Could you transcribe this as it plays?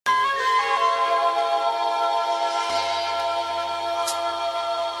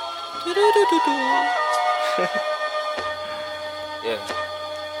Yeah.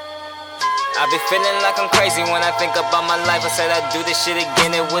 I be feeling like I'm crazy when I think about my life. I said I'd do this shit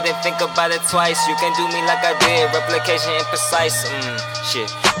again and wouldn't think about it twice. You can do me like I did, replication imprecise. Shit,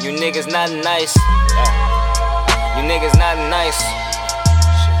 you niggas not nice. You niggas not nice.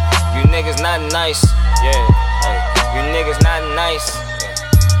 Shit. You niggas not nice. Yeah. You niggas not nice.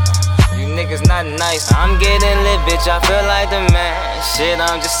 You niggas not nice. I'm getting lit, bitch, I feel like the man. Shit,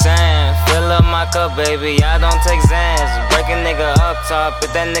 I'm just saying. Fill up my cup, baby, I don't take Zans. Break a nigga up top,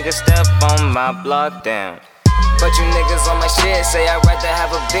 but that nigga step on my block down. But you niggas on my shit say I'd rather have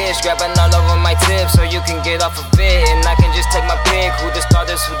a bitch grabbing all over my tips so you can get off of it. And I can just take my pick. Who the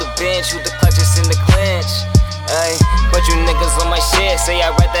starters, who the bench, who the clutches in the clinch. Ay, but you niggas on my shit say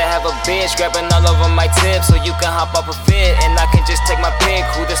I'd rather have a bitch grabbing all over my tips so you can hop off of it. And I can just take my pick.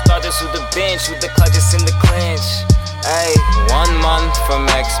 Who the starters, who the bench, who the clutches in the clinch. Ay, 1 month from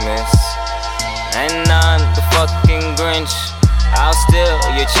Xmas and I'm the fucking Grinch. I'll steal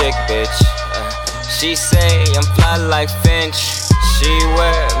your chick, bitch. She say I'm fly like Finch. She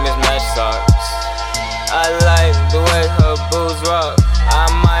wear mismatched socks. I like the way her boobs rock. I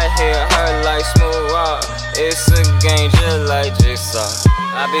might hit her like smooth rock. It's a game just like Jigsaw.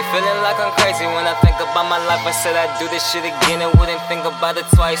 I be feeling like I'm crazy when I think about my life. I said I'd do this shit again and wouldn't think about it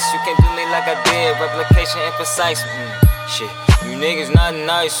twice. You can't do me like I did, replication imprecise. Shit, you niggas not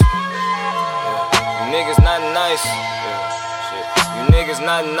nice. You niggas not nice. Shit, you niggas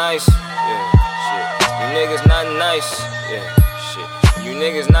not nice. You niggas not nice. Shit, you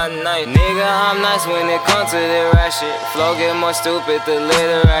niggas not nice. Nigga, I'm nice when it comes to the rap shit. Flow get more stupid the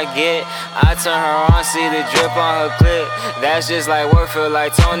later I get. I turn her on, see the drip on her clip. That's just like work, feel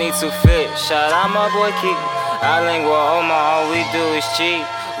like Tony too fit. Shout out my boy Keith. I lingua Oma, all we do is cheat.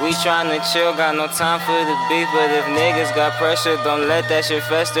 We tryna chill, got no time for the beef. But if niggas got pressure, don't let that shit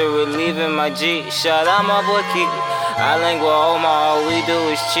fester. Relieving my G. Shout out my boy Keith. I lingua Oma, all we do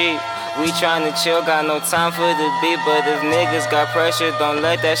is cheat. We tryna chill, got no time for the beat. But if niggas got pressure, don't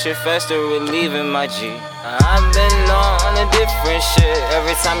let that shit fester. Relieving my G. I've been on a different shit.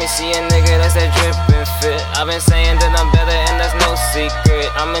 Every time you see a nigga, that's that drippin' fit. I've been saying that I'm better and that's no secret.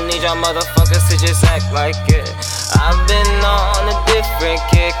 I'ma need y'all motherfuckers to just act like it. I've been on a different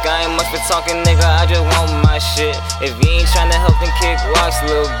kick. I ain't much for talking, nigga, I just want my shit. If you ain't tryna help, then kick rocks a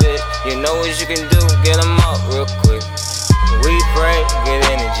little bit. You know what you can do, get them out real quick. We pray, good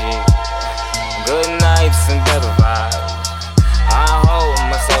energy, good nights and better vibes. I hope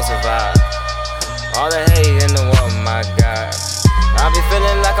my soul survives all the hate in the world, my God. I be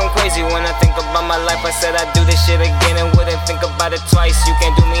feeling like I'm crazy when I think about my life. I said I'd do this shit again and wouldn't think about it twice. You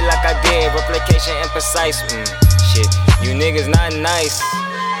can't do me like I did, replication imprecise. Shit, you niggas not nice.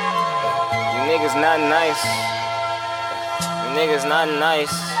 You niggas not nice. You niggas not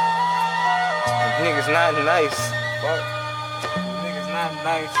nice. You niggas not nice. Fuck. You niggas not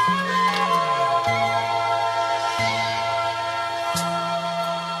nice.